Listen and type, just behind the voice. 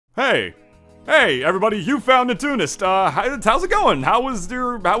Hey, hey, everybody! You found Nintoonist. How's it going? How was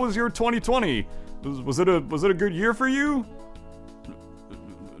your 2020? Was it a good year for you?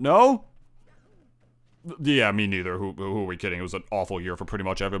 No? Yeah, me neither. Who are we kidding? It was an awful year for pretty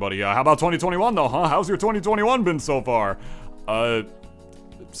much everybody. How about 2021 though, huh? How's your 2021 been so far?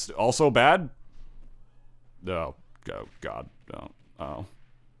 Also bad? Oh, God. Oh.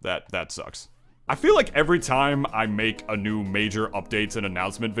 That sucks. I feel like every time I make a new major updates and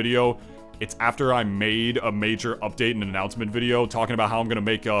announcement video, it's after I made a major update and announcement video talking about how I'm gonna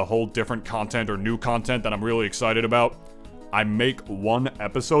make a whole different content or new content that I'm really excited about. I make one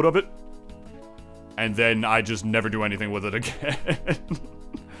episode of it, and then I just never do anything with it again.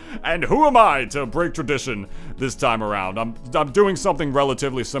 And who am I to break tradition this time around? I'm doing something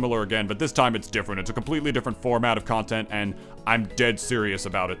relatively similar again, but this time it's different. It's a completely different format of content, and I'm dead serious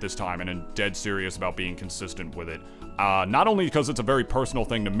about it this time, and I'm dead serious about being consistent with it. Not only because it's a very personal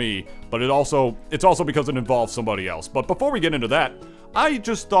thing to me, but it's also because it involves somebody else. But before we get into that, I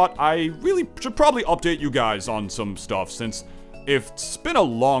just thought I really should probably update you guys on some stuff, since it's been a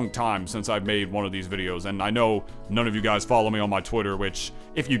long time since I've made one of these videos, and I know none of you guys follow me on my Twitter, which,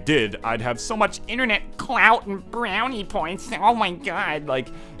 if you did, I'd have so much internet clout and brownie points. Oh my god, like,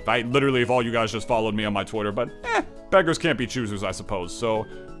 if all you guys just followed me on my Twitter, but, beggars can't be choosers, I suppose. So,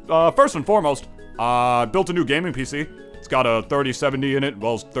 first and foremost, I built a new gaming PC. It's got a 3070 in it,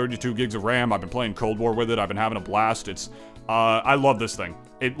 well, 32 gigs of RAM. I've been playing Cold War with it. I've been having a blast. I love this thing.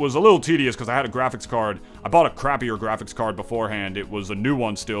 It was a little tedious because I had a graphics card. I bought a crappier graphics card beforehand. It was a new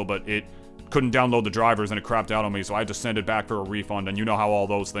one still, but it couldn't download the drivers and it crapped out on me, so I had to send it back for a refund, and you know how all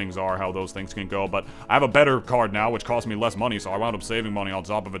those things are, how those things can go. But I have a better card now, which cost me less money, so I wound up saving money on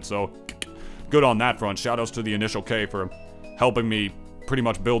top of it, so good on that front. Shoutouts to the Initial K for helping me pretty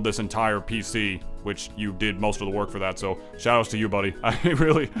much build this entire PC, which you did most of the work for that, so shoutouts to you, buddy.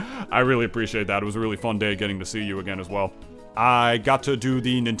 I really appreciate that. It was a really fun day getting to see you again as well. I got to do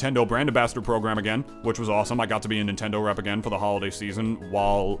the Nintendo Brand Ambassador program again, which was awesome. I got to be a Nintendo rep again for the holiday season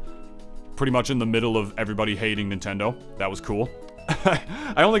while pretty much in the middle of everybody hating Nintendo. That was cool.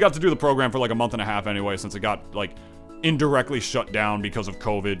 I only got to do the program for like a month and a half anyway, since it got, like, indirectly shut down because of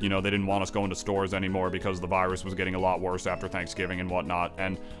COVID. You know, they didn't want us going to stores anymore because the virus was getting a lot worse after Thanksgiving and whatnot,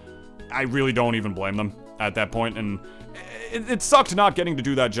 and I really don't even blame them at that point, and it sucked not getting to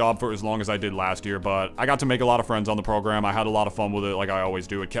do that job for as long as I did last year, but I got to make a lot of friends on the program. I had a lot of fun with it, like I always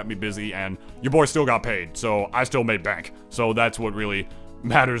do. It kept me busy, and your boy still got paid, so I still made bank. So that's what really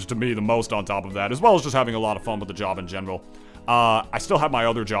matters to me the most on top of that, as well as just having a lot of fun with the job in general. I still have my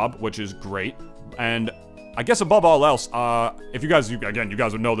other job, which is great, and I guess above all else, if you guys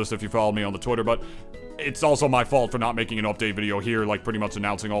would know this if you follow me on the Twitter, but it's also my fault for not making an update video here, like pretty much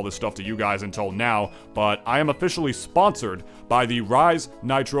announcing all this stuff to you guys until now, but I am officially sponsored by the Rise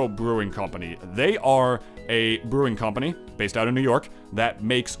Nitro Brewing Company. They are a brewing company based out of New York that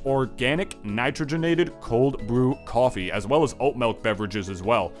makes organic nitrogenated cold brew coffee, as well as oat milk beverages as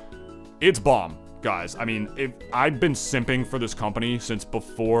well. It's bomb. Guys, I mean, I've been simping for this company since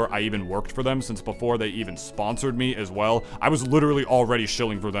before I even worked for them, since before they even sponsored me as well. I was literally already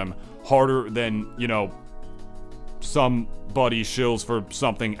shilling for them harder than, you know, somebody shills for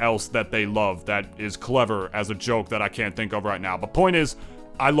something else that they love that is clever as a joke that I can't think of right now. But point is,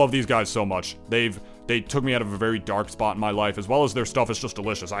 I love these guys so much. They took me out of a very dark spot in my life, as well as their stuff is just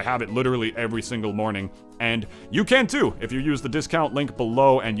delicious. I have it literally every single morning, and you can too if you use the discount link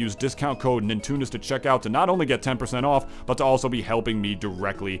below and use discount code Nintoonist at checkout to not only get 10% off, but to also be helping me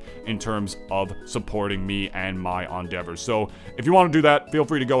directly in terms of supporting me and my endeavors. So if you want to do that, feel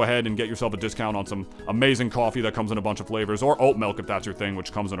free to go ahead and get yourself a discount on some amazing coffee that comes in a bunch of flavors, or oat milk if that's your thing,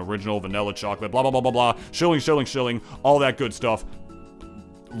 which comes in original, vanilla, chocolate, blah, blah, blah, blah, blah, shilling, all that good stuff.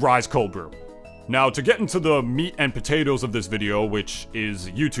 Rise Cold Brew. Now, to get into the meat and potatoes of this video, which is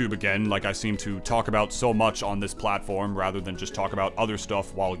YouTube again, like I seem to talk about so much on this platform, rather than just talk about other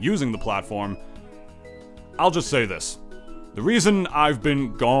stuff while using the platform, I'll just say this. The reason I've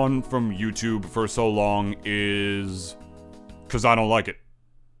been gone from YouTube for so long is because I don't like it.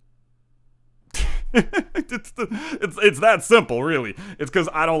 It's that simple, really. It's because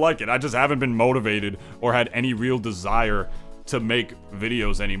I don't like it. I just haven't been motivated or had any real desire to make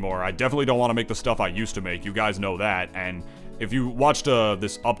videos anymore. I definitely don't want to make the stuff I used to make. You guys know that. And if you watched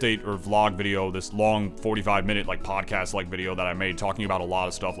this update or vlog video, this long 45-minute like podcast-like video that I made talking about a lot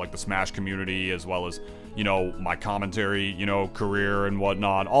of stuff like the Smash community, as well as, you know, my commentary, you know, career and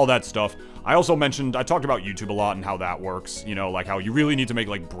whatnot, all that stuff. I also mentioned, I talked about YouTube a lot and how that works, you know, like how you really need to make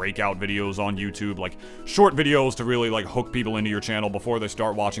like breakout videos on YouTube, like short videos to really like hook people into your channel before they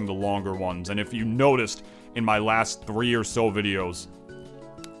start watching the longer ones. And if you noticed in my last 3 or so videos,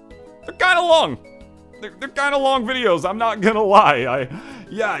 they're kind of long. They're kind of long videos, I'm not gonna lie.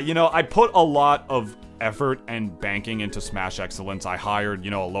 Yeah, you know, I put a lot of effort and banking into Smash Excellence. I hired,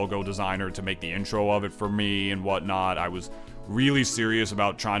 you know, a logo designer to make the intro of it for me and whatnot. I was really serious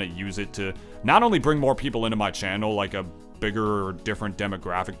about trying to use it to not only bring more people into my channel, like a bigger or different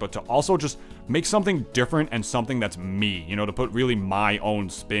demographic, but to also just make something different and something that's me, you know, to put really my own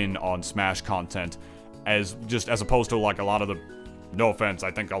spin on Smash content, as opposed to like a lot of the, no offense, I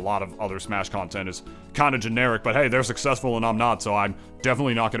think a lot of other Smash content is kind of generic, but hey, they're successful and I'm not, so I'm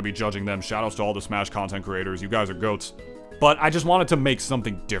definitely not going to be judging them. Shoutouts to all the Smash content creators, you guys are goats. But I just wanted to make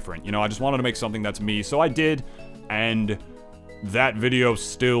something different, you know, I just wanted to make something that's me, so I did, and that video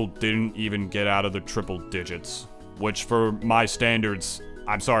still didn't even get out of the triple digits, which for my standards,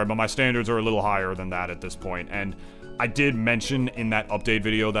 I'm sorry, but my standards are a little higher than that at this point, and I did mention in that update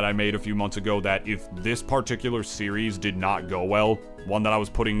video that I made a few months ago that if this particular series did not go well, one that I was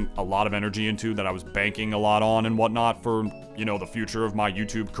putting a lot of energy into, that I was banking a lot on and whatnot for, you know, the future of my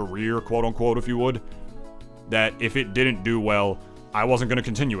YouTube career, quote-unquote, if you would, that if it didn't do well, I wasn't going to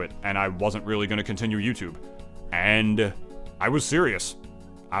continue it, and I wasn't really going to continue YouTube. And I was serious.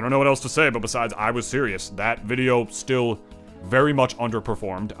 I don't know what else to say, but besides, I was serious. That video still very much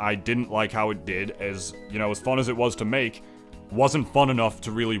underperformed. I didn't like how it did, as, you know, as fun as it was to make, wasn't fun enough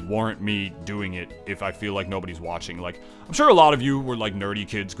to really warrant me doing it if I feel like nobody's watching. Like, I'm sure a lot of you were like nerdy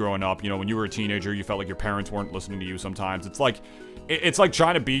kids growing up, you know, when you were a teenager, you felt like your parents weren't listening to you sometimes. It's like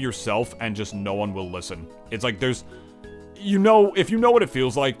trying to be yourself and just no one will listen. It's like there's, you know, if you know what it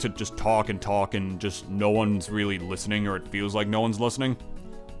feels like to just talk and just no one's really listening, or it feels like no one's listening,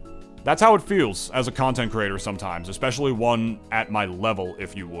 that's how it feels as a content creator sometimes, especially one at my level,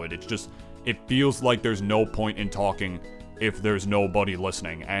 if you would. It's just, it feels like there's no point in talking if there's nobody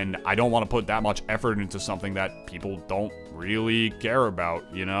listening, and I don't want to put that much effort into something that people don't really care about,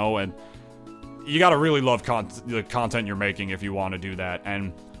 you know, and you gotta really love the content you're making if you want to do that,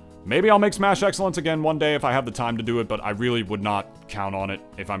 and maybe I'll make Smash Excellence again one day if I have the time to do it, but I really would not count on it,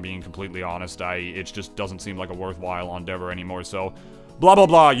 if I'm being completely honest. It just doesn't seem like a worthwhile endeavor anymore, so blah blah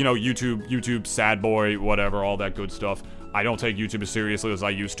blah, you know, YouTube, sad boy, whatever, all that good stuff. I don't take YouTube as seriously as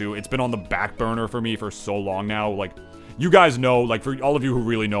I used to. It's been on the back burner for me for so long now. Like, you guys know, like, for all of you who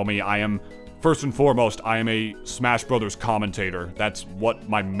really know me, I am, first and foremost, I am a Smash Brothers commentator. That's what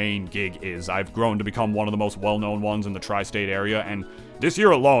my main gig is. I've grown to become one of the most well-known ones in the tri-state area, and this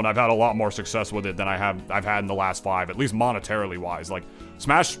year alone, I've had a lot more success with it than I've had in the last 5, at least monetarily wise. Like,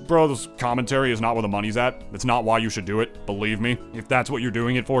 Smash Bros. Commentary is not where the money's at. It's not why you should do it, believe me. If that's what you're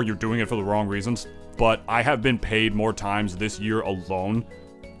doing it for the wrong reasons. But I have been paid more times this year alone,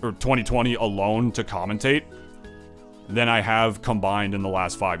 or 2020 alone, to commentate than I have combined in the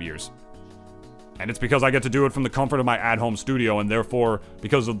last 5 years. And it's because I get to do it from the comfort of my at-home studio, and therefore,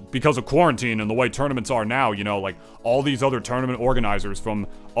 because of quarantine and the way tournaments are now, you know, like, all these other tournament organizers from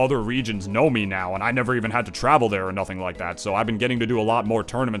other regions know me now, and I never even had to travel there or nothing like that, so I've been getting to do a lot more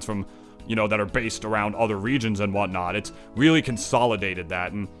tournaments from, you know, that are based around other regions and whatnot. It's really consolidated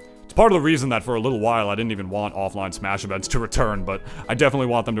that, and it's part of the reason that for a little while I didn't even want offline Smash events to return, but I definitely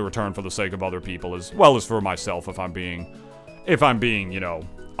want them to return for the sake of other people, as well as for myself, if I'm being, you know,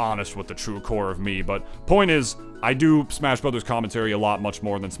 honest with the true core of me. But point is, I do Smash Brothers commentary a lot much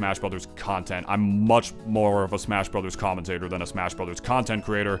more than Smash Brothers content. I'm much more of a Smash Brothers commentator than a Smash Brothers content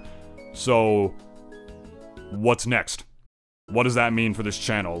creator. So, what's next? What does that mean for this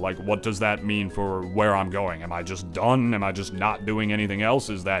channel? Like, what does that mean for where I'm going? Am I just done? Am I just not doing anything else?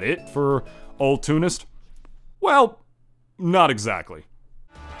 Is that it for old Nintoonist? Well, not exactly.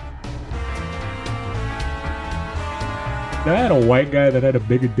 If I had a white guy that had a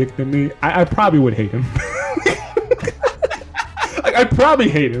bigger dick than me, I probably would hate him. Like, I'd probably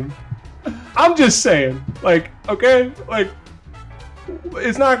hate him. I'm just saying. Like, okay? Like,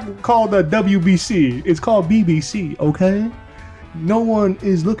 it's not called the WBC. It's called BBC, okay? No one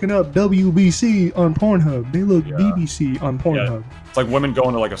is looking up WBC on Pornhub. They look BBC on Pornhub. Yeah. It's like women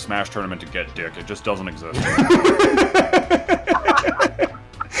going to, like, a Smash tournament to get dick. It just doesn't exist.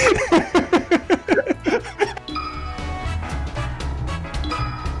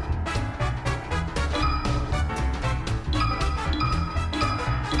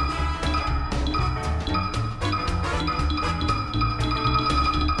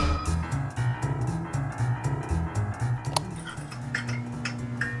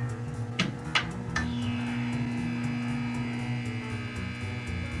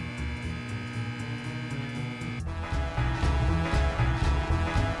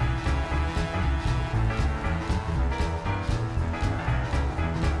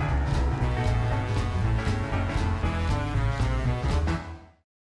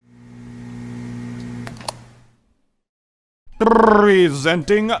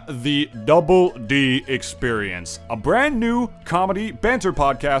 Presenting the Double D Experience, a brand new comedy banter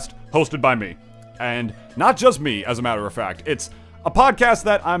podcast hosted by me. And not just me, as a matter of fact. It's a podcast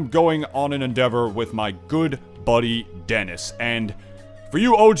that I'm going on an endeavor with my good buddy Dennis. And for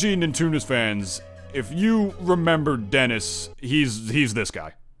you OG Nintoonist fans, if you remember Dennis, he's this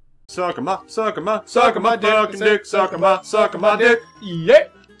guy. Suck my dick, suck my dick, Yeah. suck my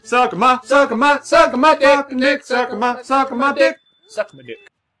dick, suck my dick.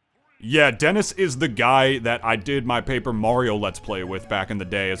 Yeah, Dennis is the guy that I did my Paper Mario Let's Play with back in the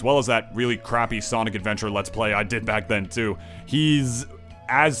day, as well as that really crappy Sonic Adventure Let's Play I did back then too. He's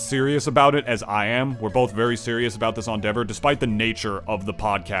as serious about it as I am. We're both very serious about this endeavor. Despite the nature of the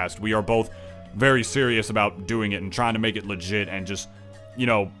podcast, we are both very serious about doing it and trying to make it legit and just, you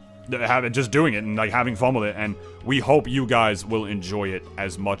know, just doing it and like having fun with it. And we hope you guys will enjoy it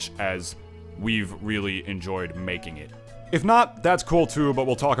as much as we've really enjoyed making it. If not, that's cool too, but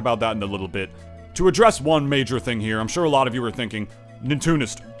we'll talk about that in a little bit. To address one major thing here, I'm sure a lot of you are thinking,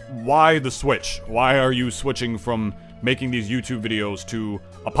 Nintoonist, why the switch? Why are you switching from making these YouTube videos to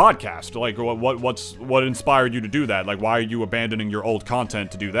a podcast? Like, what inspired you to do that? Like, why are you abandoning your old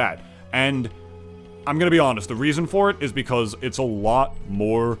content to do that? And I'm gonna be honest, the reason for it is because it's a lot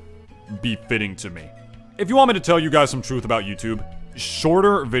more befitting to me. If you want me to tell you guys some truth about YouTube,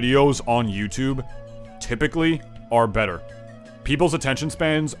 shorter videos on YouTube typically are better. People's attention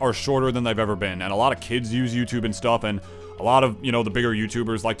spans are shorter than they've ever been, and a lot of kids use YouTube and stuff, and a lot of, you know, the bigger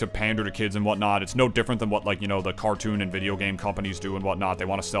YouTubers like to pander to kids and whatnot. It's no different than what, like, you know, the cartoon and video game companies do and whatnot. They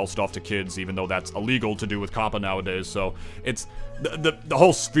want to sell stuff to kids, even though that's illegal to do with COPPA nowadays, so it's, the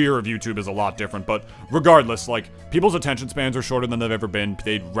whole sphere of YouTube is a lot different, but regardless, like, people's attention spans are shorter than they've ever been.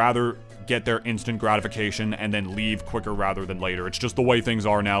 They'd rather get their instant gratification and then leave quicker rather than later. It's just the way things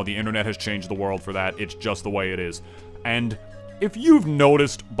are now. The internet has changed the world for that. It's just the way it is. And if you've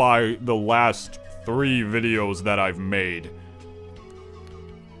noticed by the last 3 videos that I've made,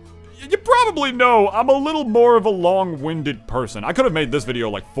 you probably know I'm a little more of a long-winded person. I could have made this video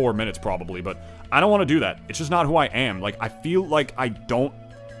like 4 minutes probably, but I don't want to do that. It's just not who I am. Like, I feel like I don't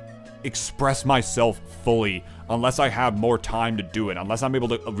express myself fully unless I have more time to do it, unless I'm able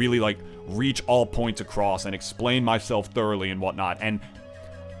to really, like, reach all points across and explain myself thoroughly and whatnot, and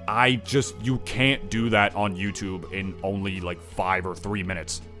you can't do that on YouTube in only, like, 5 or 3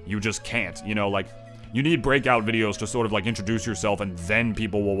 minutes. You just can't, you know, like, you need breakout videos to sort of, like, introduce yourself, and then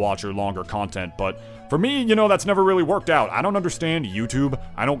people will watch your longer content, but for me, you know, that's never really worked out. I don't understand YouTube.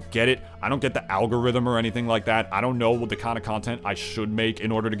 I don't get it. I don't get the algorithm or anything like that. I don't know what the kind of content I should make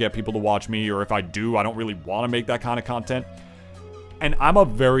in order to get people to watch me, or if I do, I don't really want to make that kind of content. And I'm a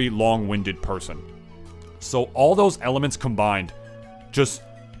very long-winded person. So all those elements combined just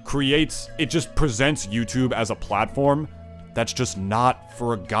presents YouTube as a platform that's just not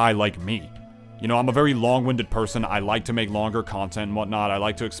for a guy like me. You know, I'm a very long-winded person. I like to make longer content and whatnot. I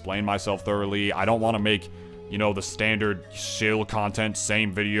like to explain myself thoroughly. I don't want to make, you know, the standard shill content,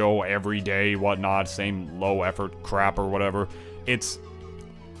 same video every day, whatnot, same low-effort crap or whatever. It's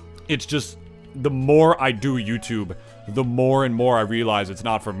just, the more I do YouTube, the more and more I realize it's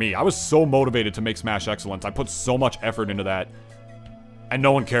not for me. I was so motivated to make Smash Excellence. I put so much effort into that, and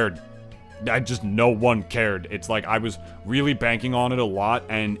no one cared. No one cared. It's like I was really banking on it a lot,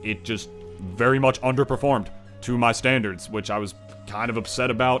 and it just very much underperformed to my standards, which I was kind of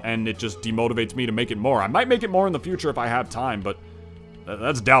upset about, and it just demotivates me to make it more. I might make it more in the future if I have time, but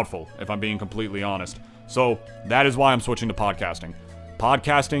that's doubtful, if I'm being completely honest. So that is why I'm switching to podcasting.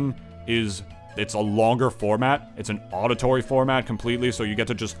 Podcasting it's a longer format. It's an auditory format completely, so you get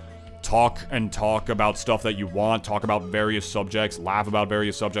to just talk about stuff that you want, talk about various subjects, laugh about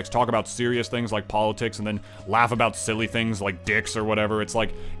various subjects, talk about serious things like politics, and then laugh about silly things like dicks or whatever. It's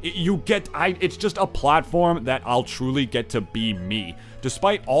like, it's just a platform that I'll truly get to be me.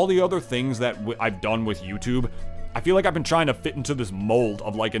 Despite all the other things that I've done with YouTube, I feel like I've been trying to fit into this mold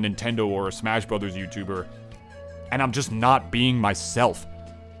of like a Nintendo or a Smash Brothers YouTuber, and I'm just not being myself.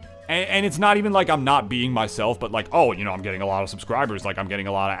 And it's not even like I'm not being myself, but like, oh, you know, I'm getting a lot of subscribers, like I'm getting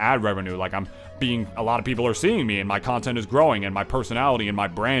a lot of ad revenue, like a lot of people are seeing me, and my content is growing, and my personality and my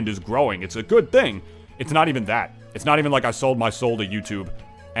brand is growing. It's a good thing. It's not even that. It's not even like I sold my soul to YouTube,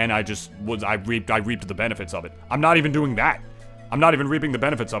 and I reaped the benefits of it. I'm not even doing that. I'm not even reaping the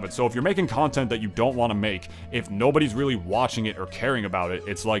benefits of it. So if you're making content that you don't want to make, if nobody's really watching it or caring about it,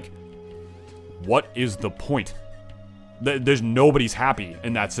 it's like, what is the point? There's nobody's happy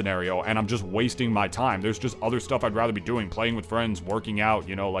in that scenario, and I'm just wasting my time. There's just other stuff I'd rather be doing, playing with friends, working out,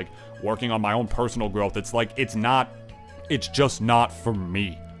 you know, like working on my own personal growth. It's like, it's just not for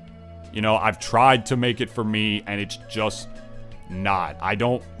me. You know, I've tried to make it for me, and it's just not. I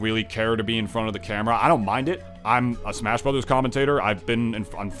don't really care to be in front of the camera. I don't mind it. I'm a Smash Brothers commentator. I've been in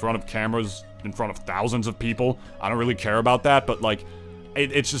front of cameras, in front of thousands of people. I don't really care about that, but like,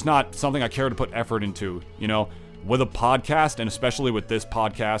 it's just not something I care to put effort into, you know? With a podcast, and especially with this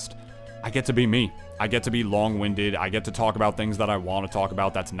podcast, I get to be me. I get to be long-winded. I get to talk about things that I want to talk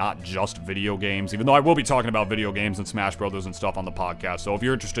about that's not just video games, even though I will be talking about video games and Smash Brothers and stuff on the podcast. So if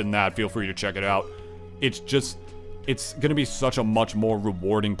you're interested in that, feel free to check it out. It's going to be such a much more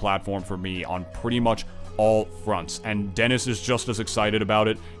rewarding platform for me on pretty much all fronts. And Dennis is just as excited about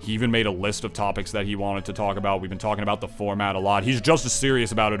it. He even made a list of topics that he wanted to talk about. We've been talking about the format a lot. He's just as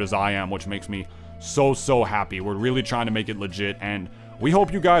serious about it as I am, which makes me so happy. We're really trying to make it legit, and we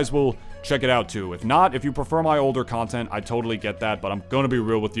hope you guys will check it out too. If not, if you prefer my older content, I totally get that, but I'm gonna be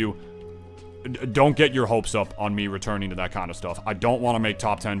real with you. Don't get your hopes up on me returning to that kind of stuff. I don't want to make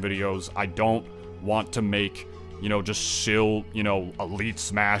top 10 videos. I don't want to make, you know, just shill, you know, Elite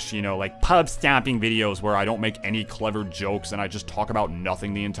Smash, you know, like pub stomping videos where I don't make any clever jokes and I just talk about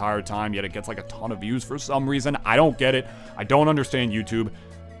nothing the entire time, yet it gets like a ton of views for some reason. I don't get it. I don't understand YouTube.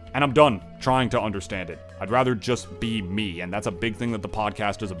 And I'm done trying to understand it. I'd rather just be me, and that's a big thing that the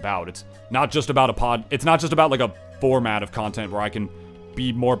podcast is about. It's not just about it's not just about like a format of content where I can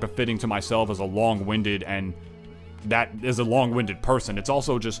be more befitting to myself as a long-winded and that is a long-winded person. It's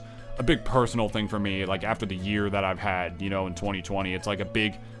also just a big personal thing for me, like after the year that I've had, you know, in 2020. It's like a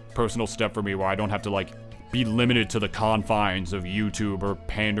big personal step for me where I don't have to like be limited to the confines of YouTube or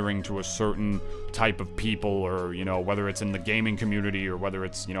pandering to a certain type of people, or, you know, whether it's in the gaming community or whether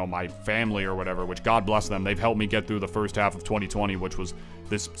it's, you know, my family or whatever, which God bless them. They've helped me get through the first half of 2020, which was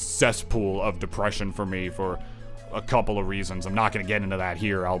this cesspool of depression for me for a couple of reasons. I'm not going to get into that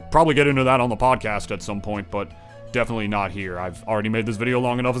here. I'll probably get into that on the podcast at some point, but definitely not here. I've already made this video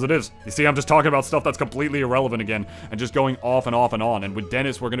long enough as it is. You see, I'm just talking about stuff that's completely irrelevant again and just going off and off and on. And with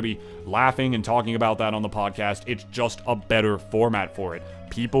Dennis, we're going to be laughing and talking about that on the podcast. It's just a better format for it.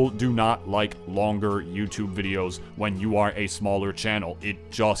 People do not like longer YouTube videos when you are a smaller channel. It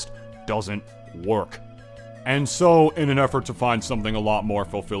just doesn't work. And so, in an effort to find something a lot more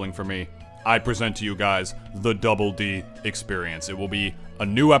fulfilling for me, I present to you guys the Double D Experience. It will be a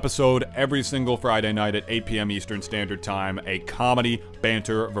new episode every single Friday night at 8 p.m. Eastern Standard Time, a comedy,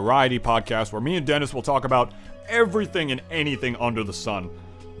 banter, variety podcast where me and Dennis will talk about everything and anything under the sun.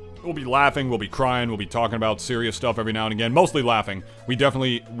 We'll be laughing, we'll be crying, we'll be talking about serious stuff every now and again, mostly laughing. We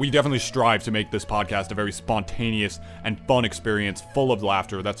definitely strive to make this podcast a very spontaneous and fun experience full of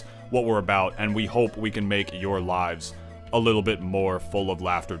laughter. That's what we're about, and we hope we can make your lives a little bit more full of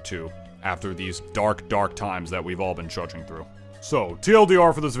laughter too, after these dark times that we've all been trudging through. So,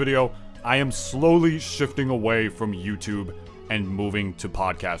 TLDR for this video, I am slowly shifting away from YouTube and moving to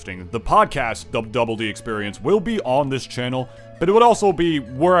podcasting. The podcast, the Double D Experience, will be on this channel, but it would also be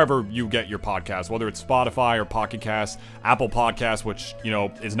wherever you get your podcasts, whether it's Spotify or Pocket Casts, Apple Podcasts, which, you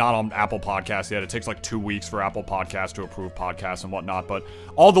know, is not on Apple Podcasts yet. It takes like 2 weeks for Apple Podcasts to approve podcasts and whatnot, but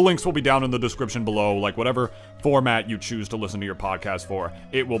all the links will be down in the description below. Like, whatever format you choose to listen to your podcast for,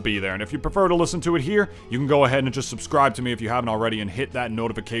 it will be there. And if you prefer to listen to it here, you can go ahead and just subscribe to me if you haven't already and hit that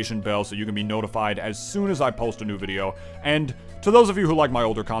notification bell so you can be notified as soon as I post a new video. And to those of you who like my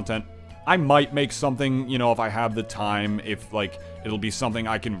older content, I might make something, you know, if I have the time, if, like, it'll be something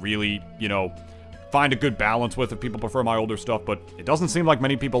I can really, you know, find a good balance with if people prefer my older stuff, but it doesn't seem like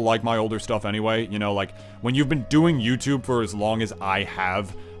many people like my older stuff anyway. You know, like, when you've been doing YouTube for as long as I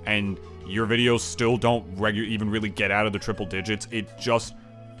have, and your videos still don't even really get out of the triple digits, it just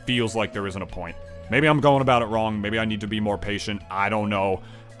feels like there isn't a point. Maybe I'm going about it wrong, maybe I need to be more patient, I don't know.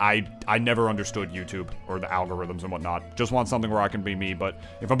 I never understood YouTube or the algorithms and whatnot. Just want something where I can be me, but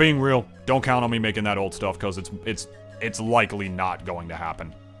if I'm being real, don't count on me making that old stuff, because it's likely not going to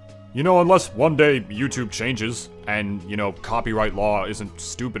happen. You know, unless one day YouTube changes and, you know, copyright law isn't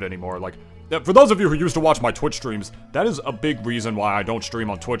stupid anymore. Like, for those of you who used to watch my Twitch streams, that is a big reason why I don't stream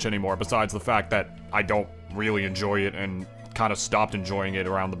on Twitch anymore, besides the fact that I don't really enjoy it and kind of stopped enjoying it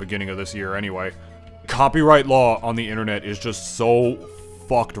around the beginning of this year anyway. Copyright law on the internet is just so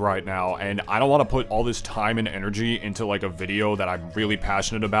fucked right now, and I don't want to put all this time and energy into like a video that I'm really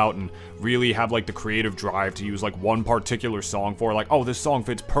passionate about and really have like the creative drive to use like one particular song for, like, oh, this song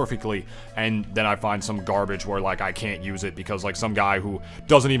fits perfectly, and then I find some garbage where like I can't use it because like some guy who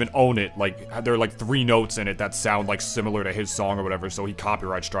doesn't even own it, like there are like 3 notes in it that sound like similar to his song or whatever, so he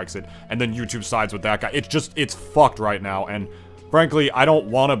copyright strikes it, and then YouTube sides with that guy. It's fucked right now, and frankly, I don't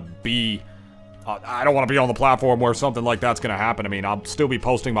want to be on the platform where something like that's gonna happen. I mean, I'll still be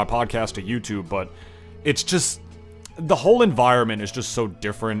posting my podcast to YouTube, but it's just, the whole environment is just so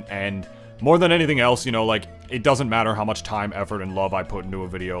different, and more than anything else, you know, like, it doesn't matter how much time, effort, and love I put into a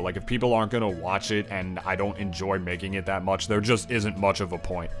video. Like, if people aren't gonna watch it and I don't enjoy making it that much, there just isn't much of a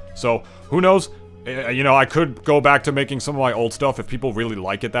point. So, who knows? You know, I could go back to making some of my old stuff if people really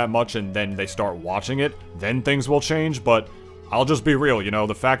like it that much and then they start watching it, then things will change, but I'll just be real, you know,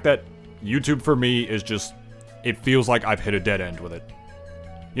 the fact that YouTube for me is just, it feels like I've hit a dead end with it.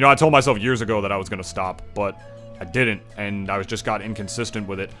 You know, I told myself years ago that I was gonna stop, but I didn't, and I just got inconsistent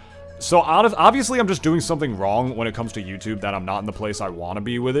with it. So obviously I'm just doing something wrong when it comes to YouTube, that I'm not in the place I want to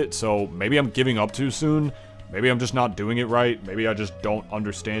be with it, so maybe I'm giving up too soon, maybe I'm just not doing it right, maybe I just don't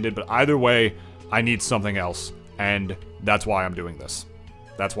understand it, but either way, I need something else, and that's why I'm doing this.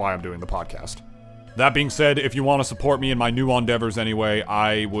 That's why I'm doing the podcast. That being said, if you want to support me in my new endeavors anyway,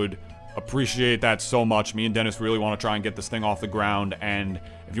 I would appreciate that so much. Me and Dennis really want to try and get this thing off the ground, and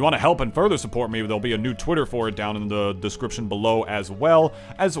if you want to help and further support me, there'll be a new Twitter for it down in the description below as well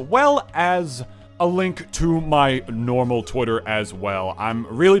as a link to my normal Twitter as well. I'm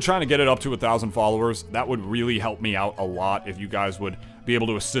really trying to get it up to 1,000 followers. That would really help me out a lot if you guys would be able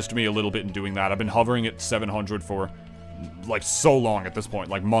to assist me a little bit in doing that. I've been hovering at 700 for like so long at this point,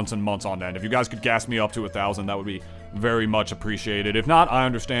 like months and months on end. If you guys could gas me up to 1,000, that would be very much appreciated. If not, I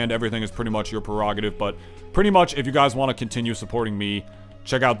understand. Everything is pretty much your prerogative, but pretty much if you guys want to continue supporting me,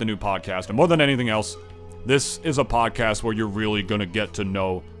 check out the new podcast. And more than anything else, this is a podcast where you're really gonna get to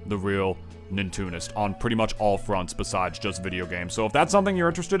know the real Nintoonist on pretty much all fronts besides just video games. So if that's something you're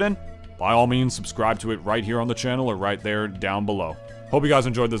interested in, by all means, subscribe to it right here on the channel or right there down below. Hope you guys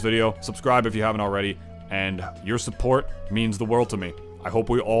enjoyed this video. Subscribe if you haven't already, and your support means the world to me. I hope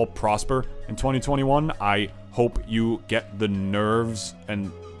we all prosper in 2021. I hope you get the nerves,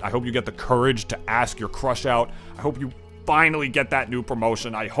 and I hope you get the courage to ask your crush out. I hope you finally get that new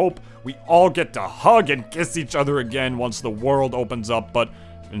promotion. I hope we all get to hug and kiss each other again once the world opens up, but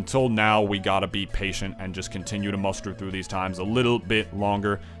until now, we gotta be patient and just continue to muster through these times a little bit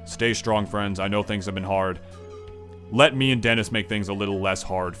longer. Stay strong, friends. I know things have been hard. Let me and Dennis make things a little less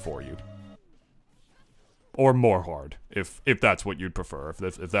hard for you. Or more hard, if that's what you'd prefer,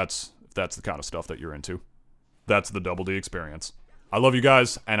 if that's the kind of stuff that you're into. That's the Double D experience. I love you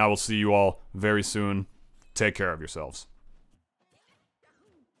guys, and I will see you all very soon. Take care of yourselves.